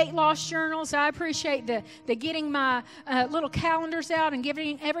appreciate the weight loss journals. I appreciate the getting my little calendars out and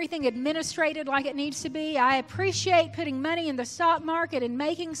getting everything administrated like it needs to be. I appreciate putting money in the stock market and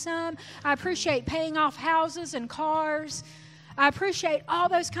making some. I appreciate paying off houses and cars. I appreciate all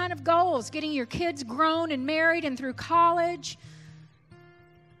those kind of goals, getting your kids grown and married and through college.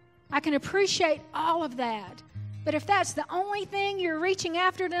 I can appreciate all of that. But if that's the only thing you're reaching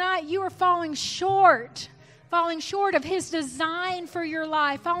after tonight, you are falling short falling short of His design for your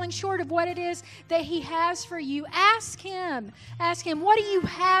life, falling short of what it is that He has for you. Ask Him, what do you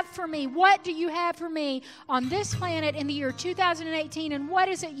have for me? What do you have for me on this planet in the year 2018, and what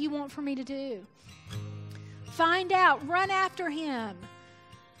is it you want for me to do? Find out. Run after Him.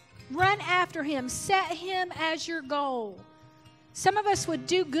 Run after Him. Set Him as your goal. Some of us would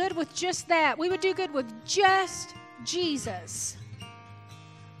do good with just that. We would do good with just Jesus.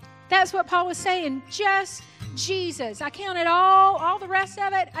 That's what Paul was saying. Just Jesus. I counted all the rest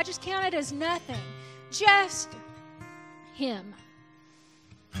of it, I just counted as nothing. Just Him.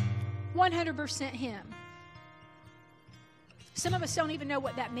 100% Him. Some of us don't even know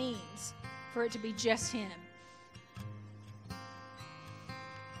what that means, for it to be just Him.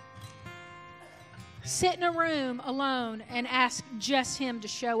 Sit in a room alone and ask just Him to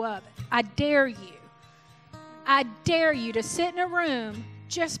show up. I dare you. I dare you to sit in a room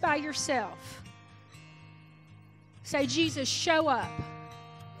just by yourself. Say, Jesus, show up.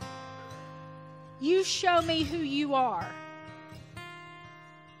 You show me who you are.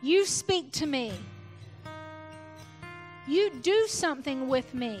 You speak to me. You do something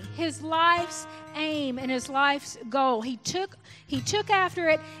with me. His life's aim and His life's goal. He took after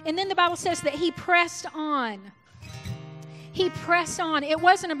it, and then the Bible says that He pressed on. He pressed on. It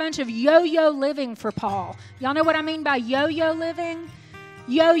wasn't a bunch of yo-yo living for Paul. Y'all know what I mean by yo-yo living?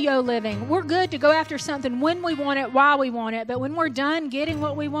 Yo-yo living. We're good to go after something when we want it, while we want it, but when we're done getting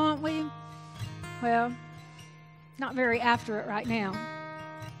what we want, not very after it right now.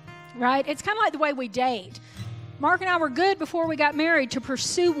 Right? It's kind of like the way we date. Mark and I were good before we got married to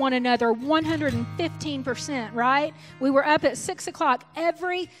pursue one another 115%, right? We were up at 6 o'clock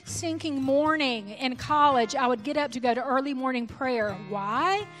every sinking morning in college. I would get up to go to early morning prayer.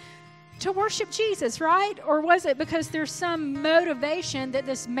 Why? To worship Jesus, right? Or was it because there's some motivation that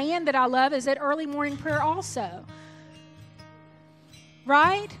this man that I love is at early morning prayer also?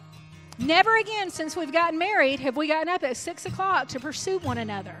 Right? Never again since we've gotten married have we gotten up at 6 o'clock to pursue one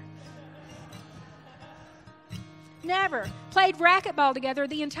another. Never. Played racquetball together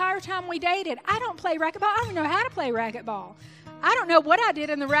the entire time we dated. I don't play racquetball. I don't know how to play racquetball. I don't know what I did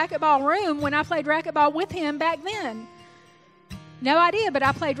in the racquetball room when I played racquetball with him back then. No idea, but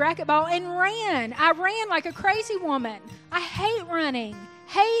I played racquetball and ran. I ran like a crazy woman. I hate running.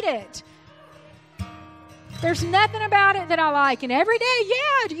 Hate it. There's nothing about it that I like. And every day,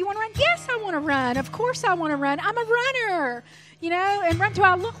 do you want to run? Yes, I want to run. Of course I want to run. I'm a runner. And do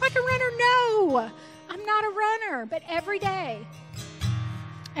I look like a runner? No. I'm not a runner, but every day,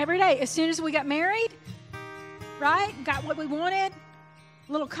 as soon as we got married, right, got what we wanted,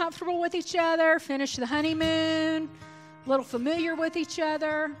 a little comfortable with each other, finished the honeymoon, a little familiar with each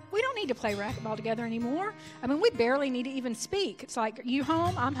other, we don't need to play racquetball together anymore. I mean, we barely need to even speak. It's like, you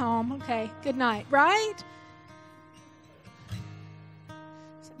home? I'm home. Okay, good night, right?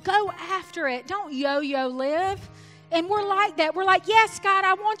 So go after it. Don't yo-yo live. And we're like that. We're like, yes, God,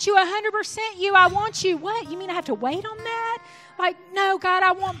 I want you 100% you. I want you. What? You mean I have to wait on that? Like, no, God,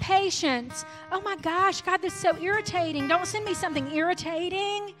 I want patience. Oh, my gosh, God, this is so irritating. Don't send me something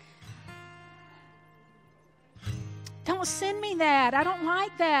irritating. Don't send me that. I don't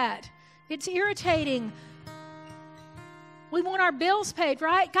like that. It's irritating. We want our bills paid,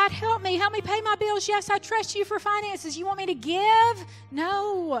 right? God, help me. Help me pay my bills. Yes, I trust you for finances. You want me to give?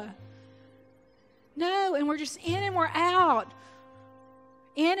 No. No, and we're just in and we're out.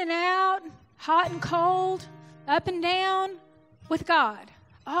 In and out, hot and cold, up and down with God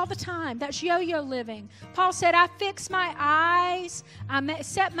all the time. That's yo-yo living. Paul said, I fixed my eyes, I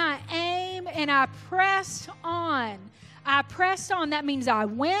set my aim, and I pressed on. I pressed on. That means I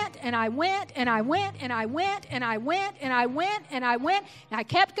went and I went and I went and I went and I went and I went and I went. And I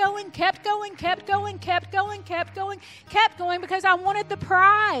kept going, kept going, kept going, kept going, kept going, kept going because I wanted the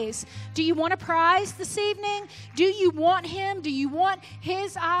prize. Do you want a prize this evening? Do you want Him? Do you want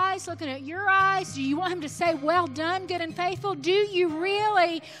His eyes looking at your eyes? Do you want Him to say, well done, good and faithful? Do you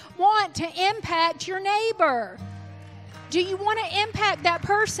really want to impact your neighbor? Do you want to impact that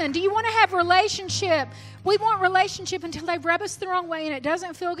person? Do you want to have relationship? We want relationship until they rub us the wrong way and it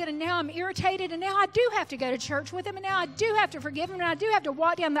doesn't feel good, and now I'm irritated, and now I do have to go to church with them, and now I do have to forgive them, and I do have to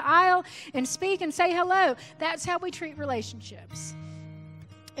walk down the aisle and speak and say hello. That's how we treat relationships.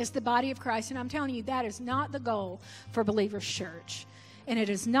 It's the body of Christ, and I'm telling you, that is not the goal for Believers Church, and it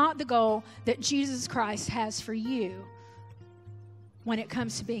is not the goal that Jesus Christ has for you when it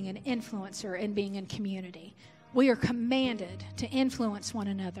comes to being an influencer and being in community. We are commanded to influence one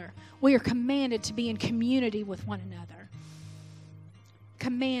another. We are commanded to be in community with one another.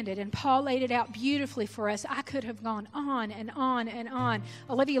 commanded, and Paul laid it out beautifully for us. I could have gone on and on and on.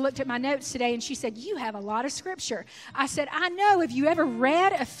 Olivia looked at my notes today and she said, you have a lot of scripture. I said, I know. Have you ever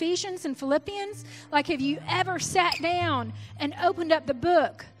read Ephesians and Philippians? Like, have you ever sat down and opened up the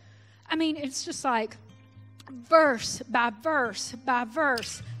book? I mean, it's just like verse by verse by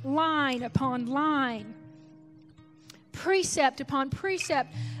verse, line upon line, precept upon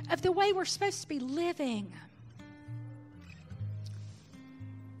precept of the way we're supposed to be living.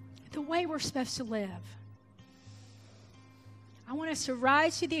 The way we're supposed to live. I want us to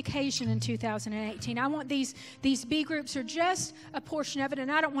rise to the occasion in 2018. I want these B groups are just a portion of it, and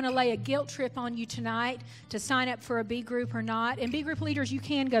I don't want to lay a guilt trip on you tonight to sign up for a B group or not. And B group leaders, you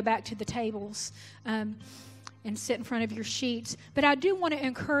can go back to the tables and sit in front of your sheets. But I do want to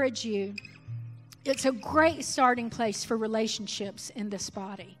encourage you. It's a great starting place for relationships in this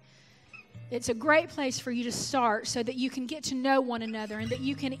body. It's a great place for you to start so that you can get to know one another and that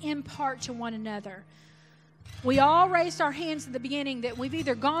you can impart to one another. We all raised our hands at the beginning that we've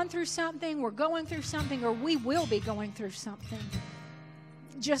either gone through something, we're going through something, or we will be going through something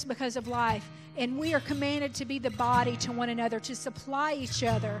just because of life. And we are commanded to be the body to one another, to supply each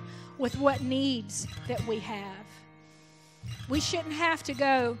other with what needs that we have. We shouldn't have to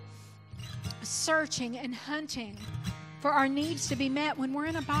go searching and hunting for our needs to be met when we're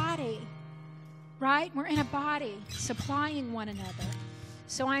in a body. Right? We're in a body supplying one another.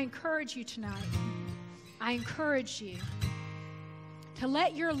 So I encourage you tonight. I encourage you to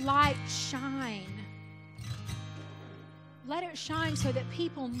let your light shine. Let it shine so that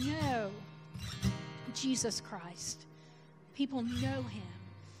people know Jesus Christ. People know Him.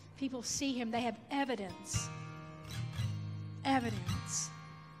 People see Him. They have evidence. Evidence.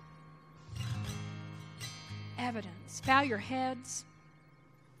 Evidence. Bow your heads.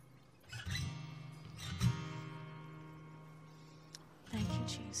 Thank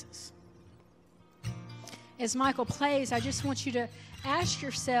you, Jesus. As Michael plays, I just want you to ask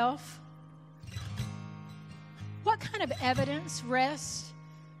yourself, what kind of evidence rests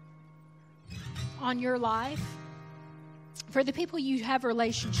on your life for the people you have a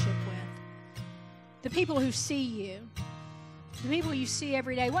relationship with, the people who see you, the people you see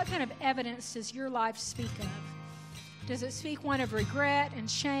every day? What kind of evidence does your life speak of? Does it speak one of regret and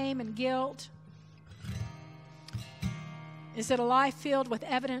shame and guilt? Is it a life filled with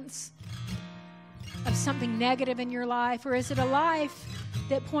evidence of something negative in your life? Or is it a life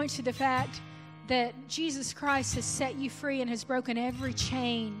that points to the fact that Jesus Christ has set you free and has broken every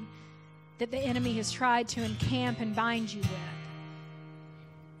chain that the enemy has tried to encamp and bind you with?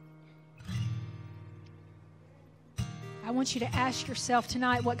 I want you to ask yourself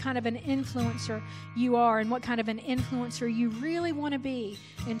tonight what kind of an influencer you are and what kind of an influencer you really want to be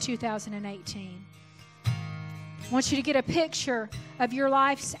in 2018. I want you to get a picture of your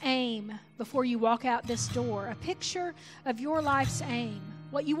life's aim before you walk out this door. A picture of your life's aim.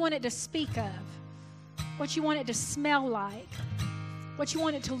 What you want it to speak of. What you want it to smell like. What you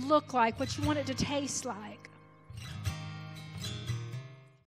want it to look like. What you want it to taste like.